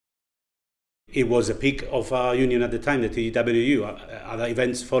It was a peak of our union at the time, the TGWU. Other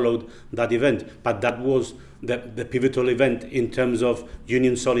events followed that event, but that was the pivotal event in terms of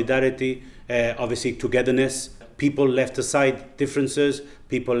union solidarity, obviously togetherness. People left aside differences,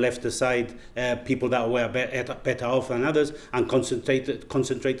 people left aside people that were better off than others, and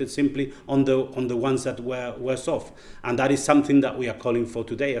concentrated simply on the ones that were worse off. And that is something that we are calling for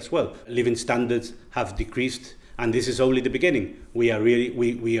today as well. Living standards have decreased, and this is only the beginning. We are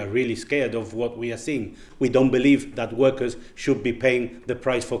really scared of what we are seeing. We don't believe that workers should be paying the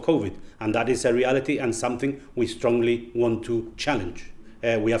price for COVID, and that is a reality and something we strongly want to challenge.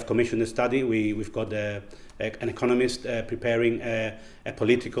 We have commissioned a study. We've got an economist preparing a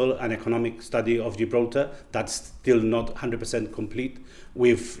political and economic study of Gibraltar. That's still not 100% complete.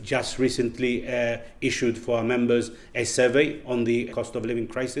 We've just recently issued for our members a survey on the cost of living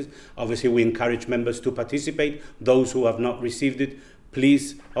crisis. Obviously, we encourage members to participate. Those who have not received it,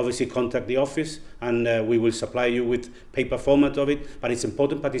 please obviously contact the office, and we will supply you with paper format of it. But it's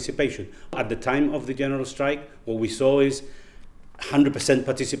important participation. At the time of the general strike, what we saw is 100%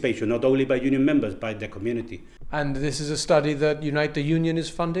 participation, not only by union members, by the community. And this is a study that Unite the Union is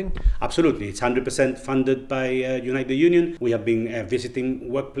funding? Absolutely. It's 100% funded by Unite the Union. We have been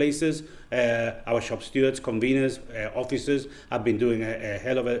visiting workplaces. Our shop stewards, conveners, officers have been doing a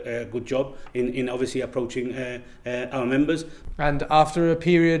hell of a good job in obviously approaching our members. And after a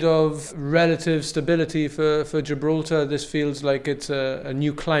period of relative stability for Gibraltar, this feels like it's a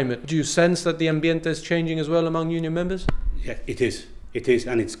new climate. Do you sense that the ambiente is changing as well among union members? Yeah, it is,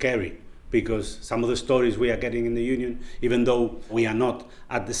 and it's scary, because some of the stories we are getting in the union, even though we are not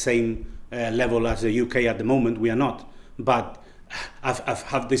at the same level as the UK at the moment, we are not. But I've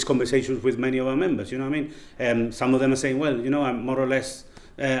had these conversations with many of our members, you know what I mean? Some of them are saying, well, you know, I'm more or less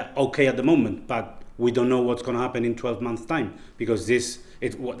okay at the moment, but we don't know what's going to happen in 12 months' time, because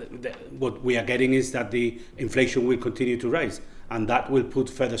what we are getting is that the inflation will continue to rise, and that will put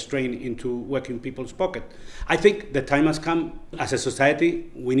further strain into working people's pocket. I think the time has come. As a society,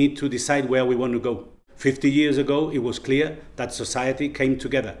 we need to decide where we want to go. 50 years ago, it was clear that society came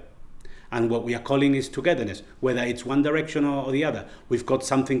together. And what we are calling is togetherness, whether it's one direction or the other. We've got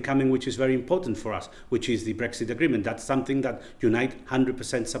something coming which is very important for us, which is the Brexit agreement. That's something that Unite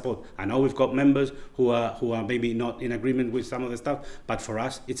 100% support. I know we've got members who are maybe not in agreement with some of the stuff, but for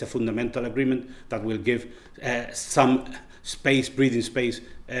us, it's a fundamental agreement that will give some space, breathing space,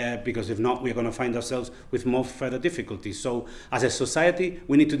 because if not, we're going to find ourselves with more further difficulties. So as a society,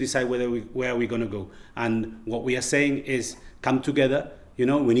 we need to decide where we're going to go. And what we are saying is come together. You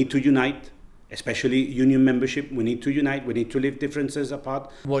know, we need to unite, especially union membership. We need to unite. We need to leave differences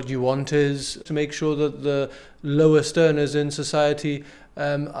apart. What you want is to make sure that the lowest earners in society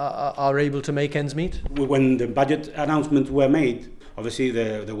are able to make ends meet. When the budget announcements were made, obviously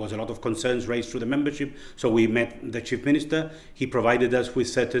there was a lot of concerns raised through the membership. So we met the Chief Minister. He provided us with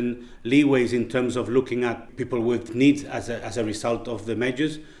certain leeways in terms of looking at people with needs as a result of the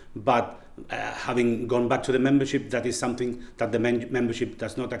measures. But having gone back to the membership, that is something that the membership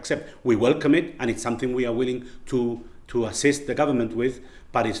does not accept. We welcome it, and it's something we are willing to assist the government with,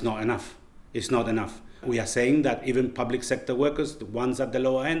 but it's not enough. It's not enough. We are saying that even public sector workers, the ones at the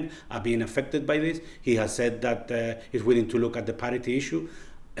lower end, are being affected by this. He has said that he's willing to look at the parity issue.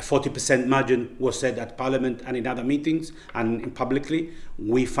 A 40% margin was said at Parliament and in other meetings and publicly.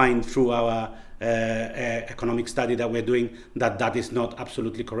 We find through our economic study that we're doing that is not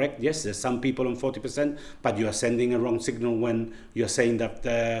absolutely correct. Yes, there's some people on 40%, but you are sending a wrong signal when you're saying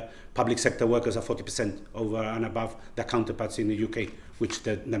that public sector workers are 40% over and above their counterparts in the UK, which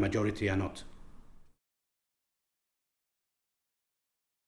the majority are not.